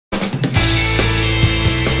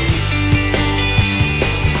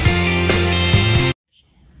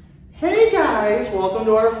guys, welcome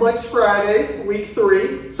to our Flex Friday, week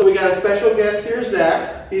 3. So we got a special guest here,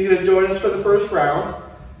 Zach. He's going to join us for the first round.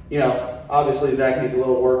 You know, obviously Zach needs a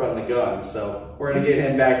little work on the gun, so we're going to get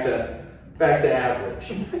him back to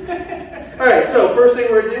average. All right, so first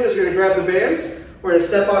thing we're going to do is we're going to grab the bands. We're going to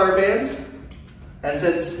step on our bands. And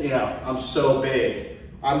since, you know, I'm so big,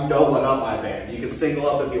 I'm doubling up my band. You can single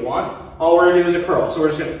up if you want. All we're going to do is a curl. So we're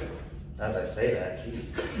just going to, as I say that,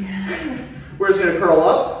 jeez. We're just going to curl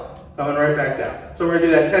up, coming right back down. So we're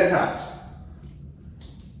going to do that 10 times.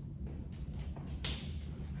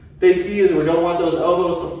 Big key is we don't want those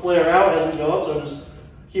elbows to flare out as we go up, so just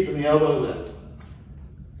keeping the elbows in.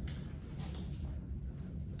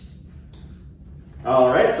 All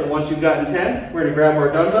right, so once you've gotten 10, we're going to grab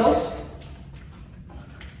our dumbbells,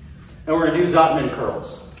 and we're going to do Zottman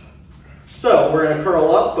curls. So we're going to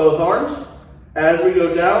curl up both arms. As we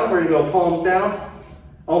go down, we're going to go palms down,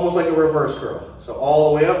 almost like a reverse curl. So all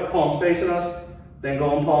the way up, palms facing us, then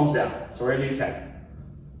going palms down. So we're going to do 10.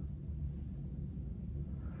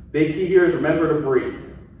 Big key here is remember to breathe.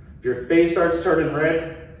 If your face starts turning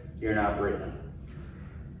red, you're not breathing.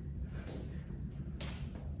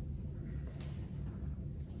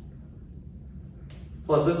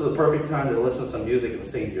 Plus, this is the perfect time to listen to some music and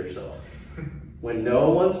sing to yourself when no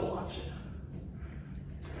one's watching.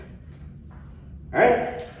 All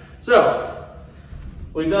right, so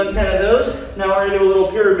we've done 10 of those. Now we're gonna do a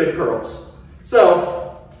little pyramid curls.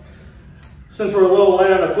 So since we're a little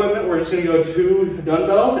light on equipment, we're just gonna go 2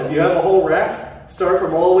 dumbbells. If you have a whole rack, start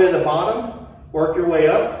from all the way to the bottom, work your way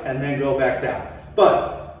up, and then go back down.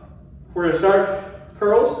 But we're gonna start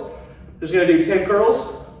curls. Just gonna do 10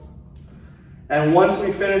 curls. And once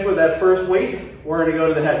we finish with that first weight, we're gonna go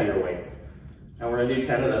to the heavier weight. And we're gonna do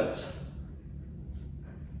 10 of those.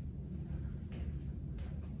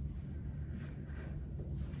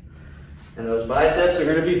 And those biceps are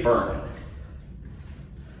gonna be burning.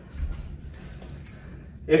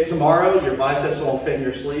 If tomorrow your biceps won't fit in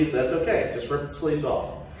your sleeves, that's okay. Just rip the sleeves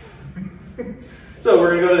off. So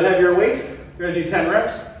we're gonna go to the heavier weights. We're gonna do 10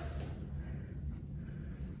 reps.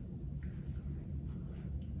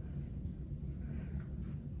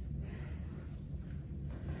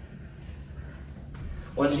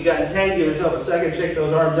 Once you got 10, give yourself a second, shake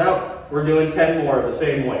those arms out. We're doing 10 more of the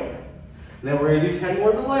same weight. And then we're gonna do 10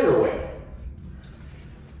 more of the lighter weight.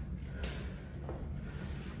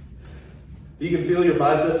 If you can feel your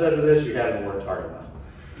biceps after this, you haven't worked hard enough.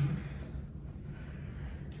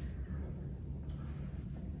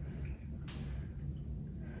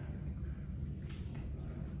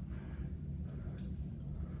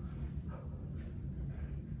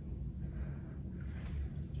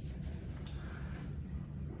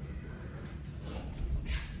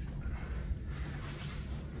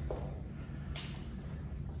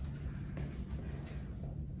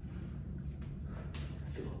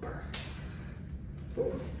 Feel a burn.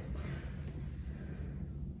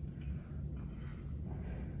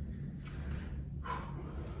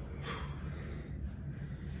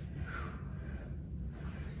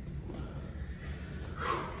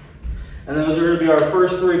 And those are going to be our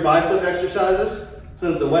first 3 bicep exercises.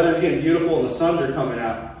 Since the weather's getting beautiful and the suns are coming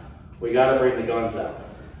out, we got to bring the guns out.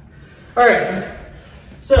 All right,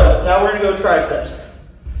 so now we're going to go triceps.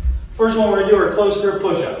 First one we're going to do are close grip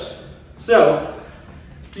push-ups. So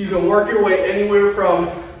you can work your way anywhere from,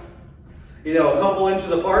 you know, a couple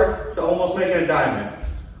inches apart to almost making a diamond.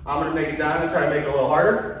 I'm going to make a diamond, try to make it a little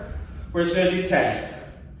harder. We're just going to do 10.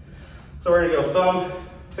 So we're going to go thumb,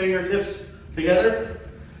 fingertips together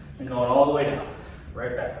and going all the way down,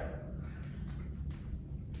 right back up.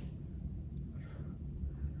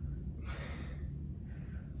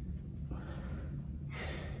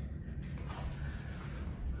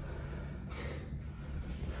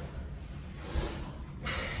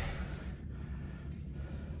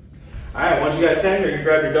 All right, once you got 10, you're gonna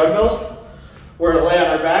grab your dumbbells. We're gonna lay on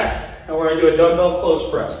our back and we're gonna do a dumbbell close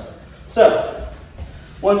press. So,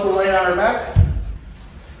 once we're laying on our back,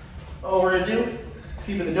 all we're gonna do,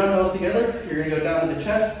 keeping the dumbbells together, you're gonna go down to the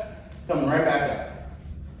chest, coming right back up.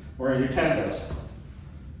 We're gonna do 10 of those.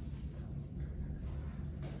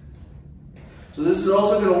 So this is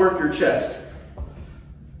also gonna work your chest.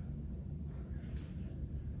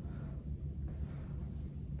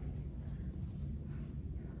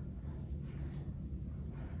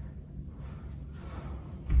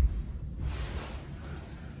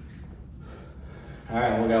 All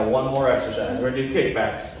right, we got one more exercise. We're gonna do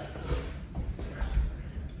kickbacks.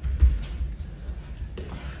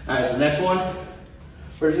 All right, so next one,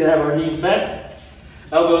 we're just gonna have our knees bent,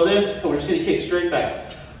 elbows in, and we're just gonna kick straight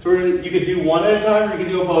back. So you could do one at a time, or you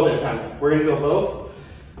can do both at a time. We're gonna go both.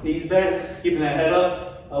 Knees bent, keeping that head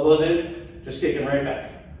up, elbows in, just kicking right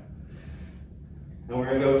back. And we're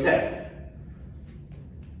gonna go 10.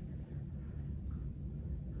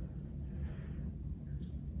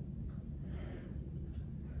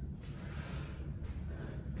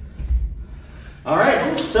 All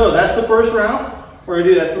right, so that's the first round. We're gonna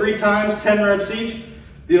do that 3 times, 10 reps each.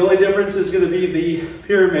 The only difference is gonna be the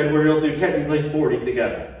pyramid where you'll do technically 40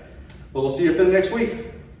 together. But we'll see you for the next week.